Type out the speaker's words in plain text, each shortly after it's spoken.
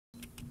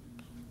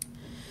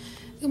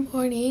Good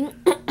morning.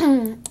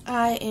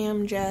 I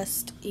am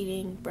just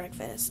eating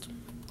breakfast.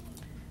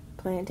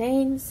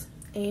 Plantains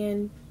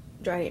and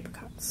dried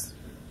apricots.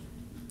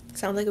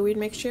 Sounds like a weird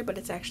mixture, but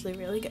it's actually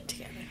really good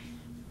together.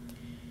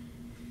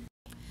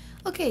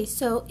 Okay,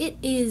 so it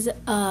is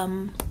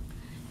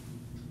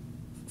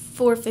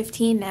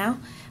 4:15 now.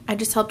 I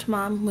just helped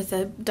Mom with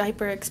a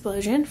diaper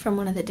explosion from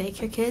one of the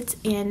daycare kids,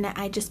 and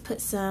I just put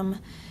some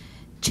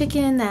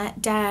chicken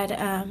that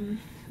Dad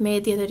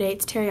made the other day.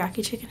 It's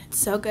teriyaki chicken. It's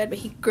so good, but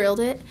he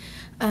grilled it.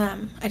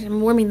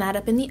 I'm warming that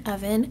up in the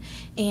oven,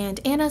 and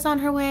Anna's on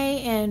her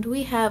way, and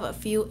we have a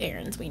few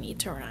errands we need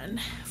to run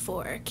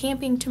for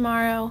camping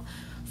tomorrow,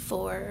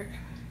 for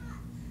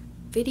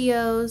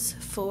videos,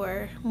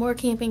 for more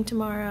camping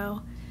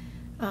tomorrow,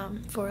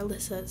 for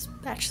Alyssa's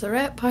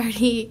bachelorette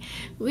party.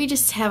 We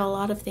just have a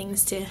lot of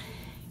things to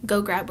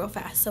go grab real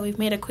fast, so we've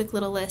made a quick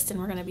little list and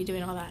we're going to be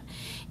doing all that.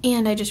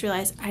 And I just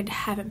realized I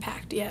haven't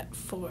packed yet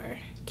for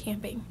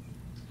camping.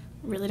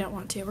 Really don't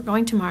want to. We're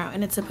going tomorrow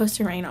and it's supposed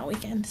to rain all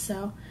weekend,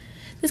 so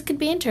this could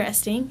be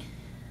interesting.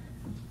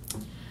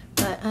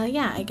 But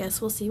yeah, I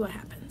guess we'll see what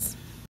happens.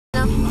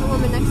 Now, the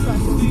woman next to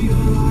us.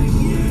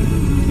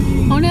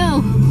 Oh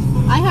no!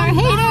 I heart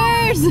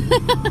haters!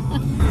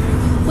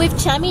 With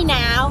Chummy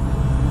now.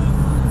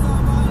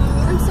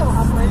 I'm so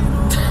awkward.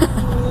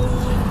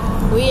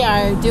 We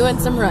are doing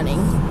some running.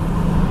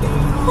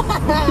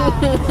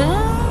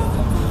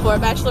 For a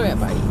bachelorette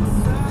party.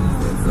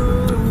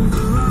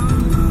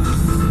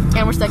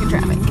 And we're stuck in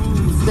traffic.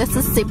 This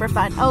is super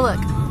fun. Oh look.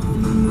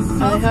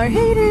 I heart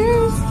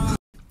haters.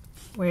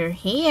 We're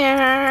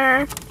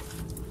here.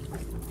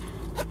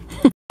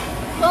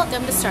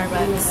 Welcome to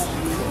Starbucks.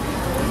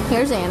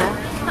 Here's Anna.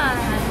 Hi.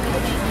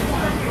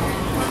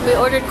 We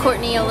ordered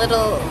Courtney a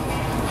little.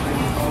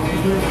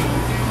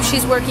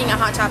 She's working a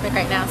Hot Topic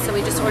right now, so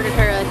we just ordered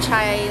her a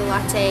chai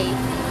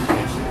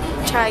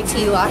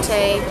tea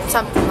latte,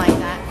 something like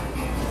that.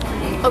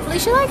 Hopefully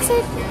she likes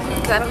it,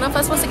 because I don't know if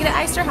I'm supposed to get it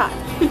iced or hot.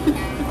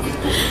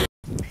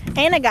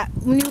 And I got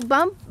new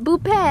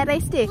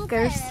Bupere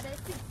stickers.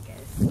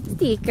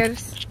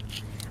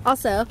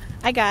 Also,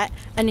 I got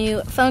a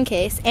new phone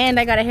case, and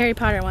I got a Harry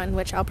Potter one,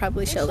 which I'll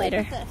probably show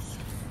later.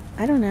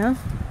 I don't know.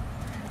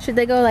 Should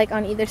they go like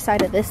on either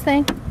side of this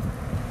thing?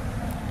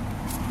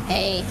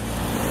 Hey.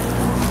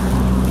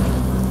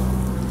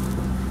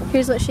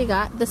 Here's what she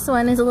got. This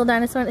one is a little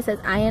dinosaur and it says,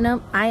 I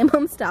am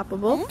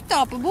unstoppable.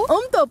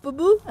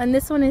 Unstoppable. And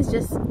this one is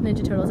just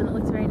Ninja Turtles and it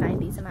looks very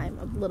 90s and I'm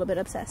a little bit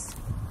obsessed.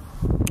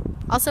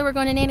 Also, we're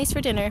going to Nanny's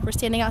for dinner. We're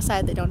standing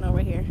outside. They don't know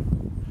we're here.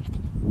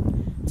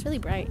 It's really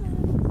bright.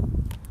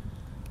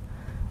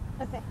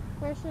 Okay,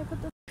 where should I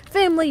put this?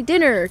 Family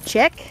dinner,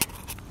 check.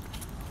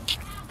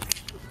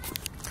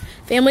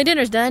 Family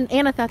dinner's done.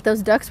 Anna thought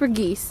those ducks were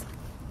geese.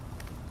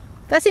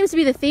 That seems to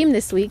be the theme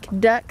this week.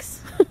 Ducks.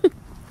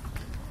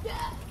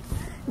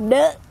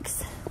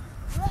 Ducks.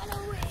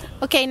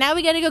 Okay, now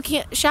we gotta go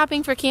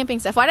shopping for camping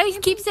stuff. Why do you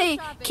keep saying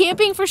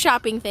camping for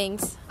shopping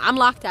things? I'm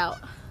locked out.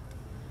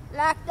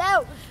 Locked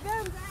out.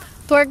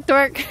 Twerk,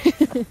 twerk.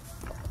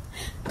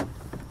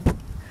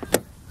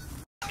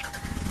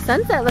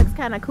 Sunset looks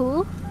kind of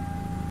cool.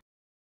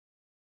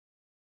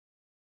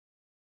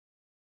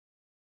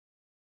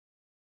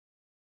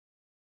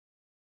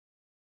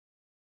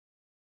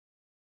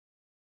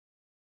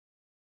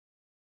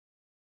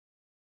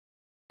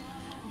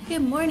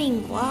 Good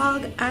morning,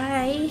 vlog.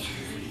 I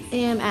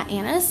am at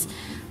Anna's.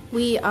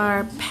 We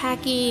are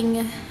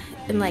packing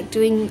and like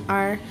doing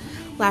our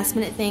last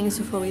minute things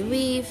before we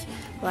leave,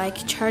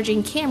 like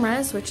charging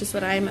cameras, which is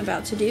what I'm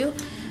about to do.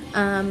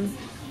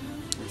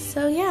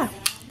 So yeah,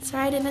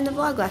 sorry I didn't end the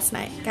vlog last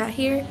night. Got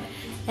here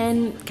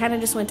and kind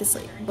of just went to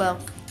sleep. Well,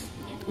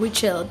 we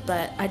chilled,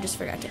 but I just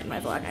forgot to end my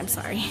vlog. I'm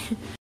sorry.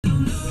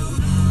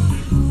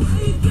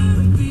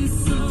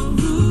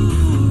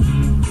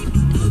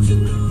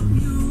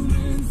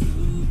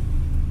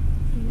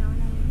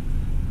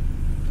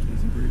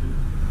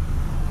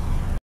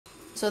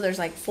 So there's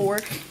like 4.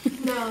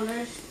 No,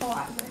 there's a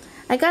lot.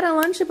 I got a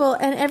Lunchable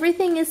and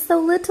everything is so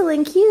little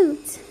and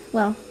cute.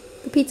 Well,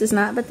 the pizza's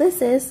not, but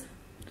this is.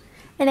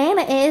 And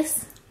Anna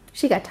is.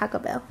 She got Taco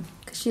Bell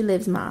because she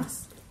lives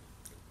Moss.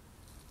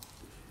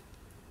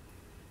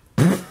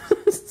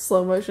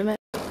 Slow motion it.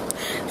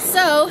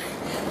 So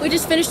we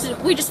just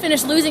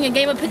finished losing a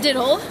game of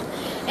Padiddle,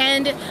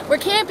 and we're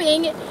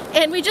camping,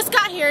 and we just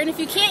got here, and if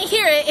you can't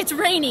hear it, it's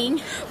raining.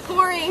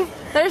 Pouring.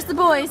 There's the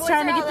boys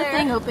trying to get the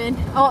thing open.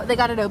 Oh, they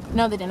got it open.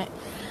 No, they didn't.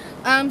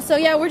 So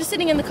yeah, we're just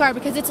sitting in the car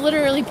because it's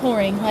literally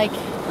pouring. Like,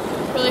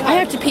 Really hard. I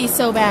have to pee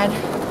so bad.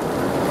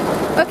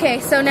 Okay,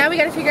 so now we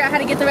got to figure out how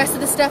to get the rest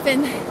of the stuff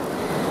in.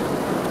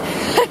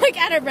 I'm like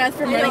out of breath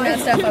from running that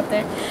stuff up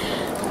there.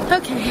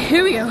 Okay,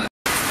 here we go.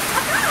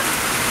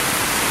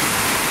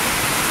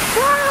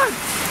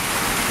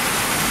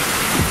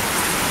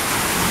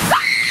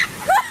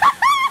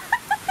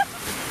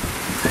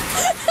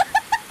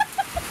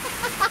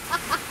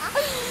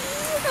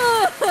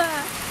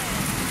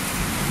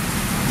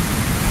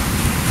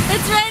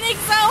 It's raining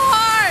so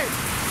hard!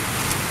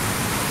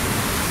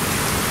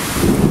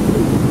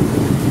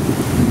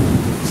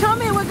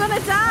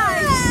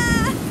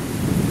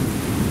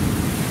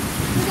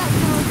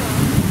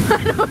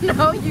 Oh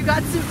no, you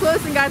got too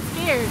close and got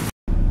scared.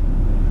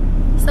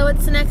 So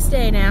it's the next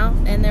day now,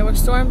 and there were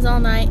storms all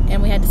night,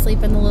 and we had to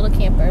sleep in the little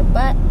camper,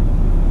 but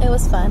it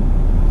was fun.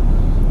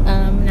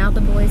 Now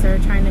the boys are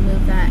trying to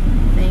move that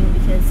thing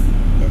because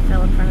it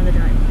fell in front of the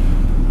driveway.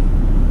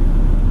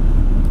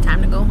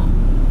 Time to go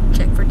home.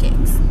 Check for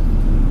ticks.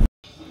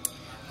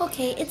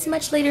 Okay, it's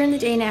much later in the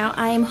day now.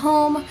 I am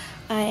home.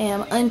 I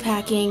am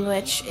unpacking,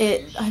 which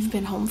I've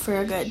been home for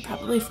a good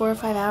probably 4 or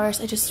 5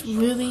 hours. I just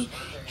really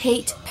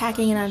hate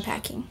packing and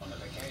unpacking.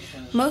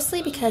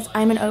 Mostly because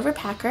I'm an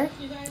overpacker.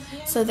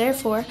 So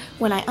therefore,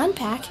 when I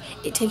unpack,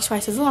 it takes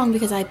twice as long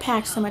because I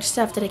packed so much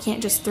stuff that I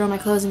can't just throw my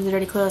clothes into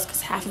dirty clothes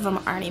because half of them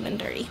aren't even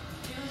dirty.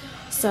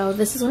 So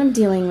this is what I'm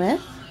dealing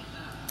with.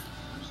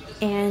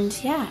 And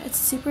yeah, it's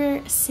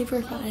super,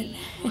 super fun.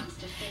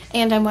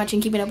 And I'm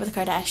watching Keeping Up with the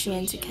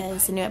Kardashians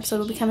because the new episode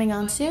will be coming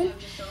on soon.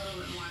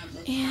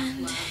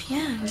 And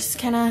yeah, I'm just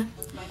kind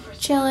of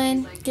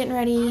chilling, getting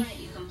ready,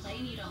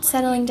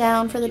 settling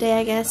down for the day,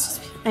 I guess.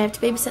 I have to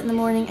babysit in the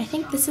morning. I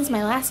think this is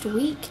my last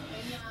week.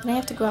 And I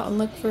have to go out and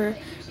look for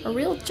a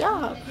real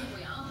job.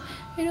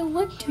 I don't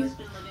want to.